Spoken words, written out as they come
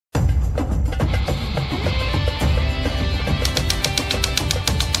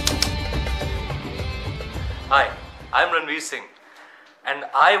Hi, I'm Ranveer Singh, and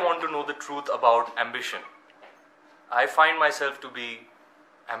I want to know the truth about ambition. I find myself to be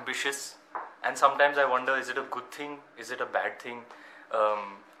ambitious, and sometimes I wonder, is it a good thing? Is it a bad thing?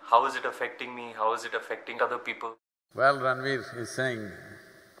 How is it affecting me? How is it affecting other people? Well, Ranveer is saying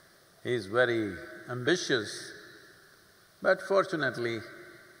he's very ambitious, but fortunately,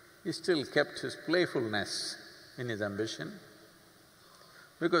 he still kept his playfulness in his ambition,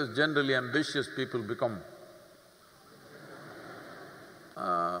 because generally ambitious people become…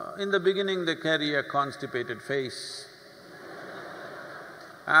 in the beginning they carry a constipated face.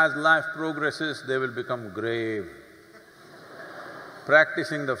 As life progresses, they will become grave,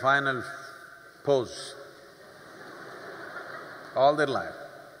 practicing the final pose all their life.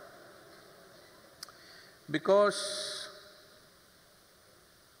 Because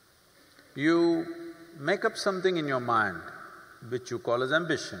you make up something in your mind which you call as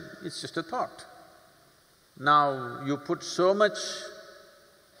ambition, it's just a thought. Now you put so much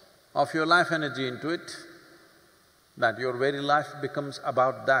of your life energy into it that your very life becomes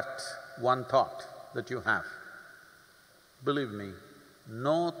about that one thought that you have. Believe me,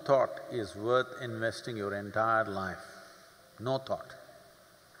 no thought is worth investing your entire life, no thought.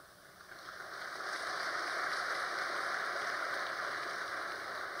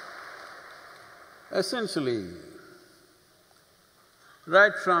 Essentially,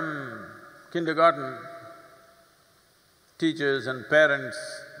 right from kindergarten, teachers and parents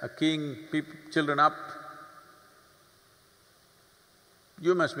are keying children up.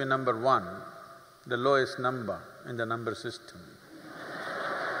 You must be number one, the lowest number in the number system.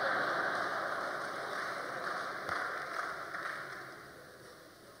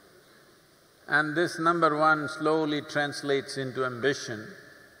 And this number one slowly translates into ambition.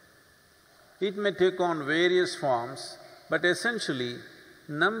 It may take on various forms, but essentially,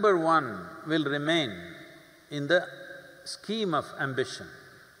 number one will remain in the scheme of ambition.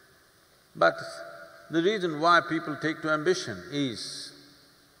 But the reason why people take to ambition is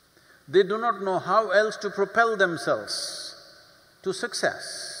they do not know how else to propel themselves to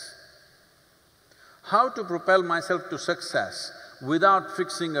success. How to propel myself to success without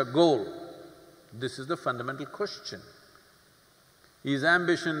fixing a goal? This is the fundamental question. Is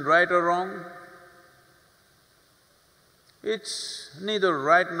ambition right or wrong? It's neither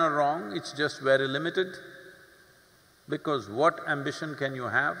right nor wrong, it's just very limited. Because what ambition can you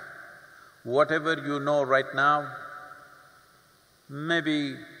have? Whatever you know right now,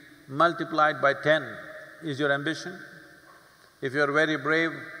 maybe multiplied by 10 is your ambition. If you're very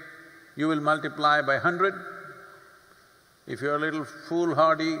brave, you will multiply by 100. If you're a little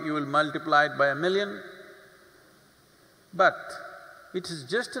foolhardy, you will multiply it by 1,000,000. But it is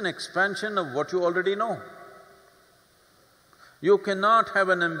just an expansion of what you already know. You cannot have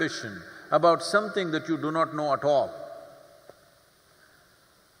an ambition about something that you do not know at all.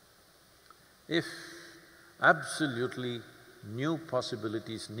 If absolutely new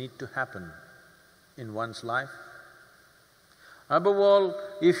possibilities need to happen in one's life, above all,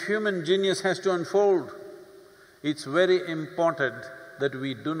 if human genius has to unfold, it's very important that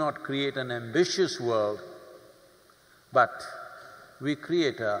we do not create an ambitious world, but we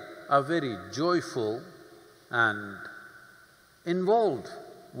create a very joyful and involved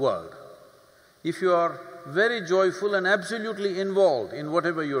world. If you are very joyful and absolutely involved in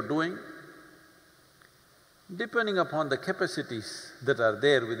whatever you're doing, depending upon the capacities that are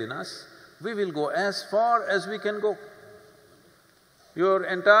there within us, we will go as far as we can go. Your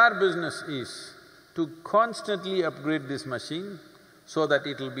entire business is to constantly upgrade this machine so that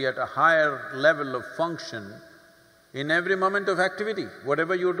it will be at a higher level of function in every moment of activity,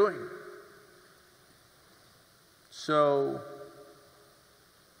 whatever you're doing. So,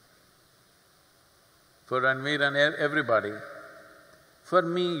 for Ranveer and everybody, for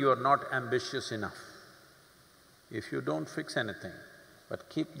me, you're not ambitious enough. If you don't fix anything, but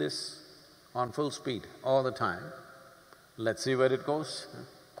keep this on full speed all the time, let's see where it goes.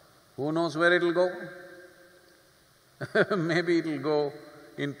 Who knows where it'll go? Maybe it'll go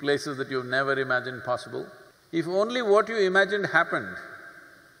in places that you've never imagined possible. If only what you imagined happened,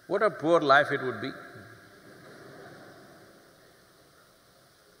 what a poor life it would be.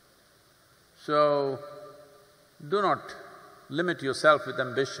 So, do not limit yourself with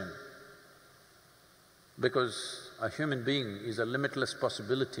ambition, because a human being is a limitless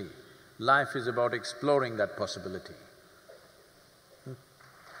possibility. Life is about exploring that possibility.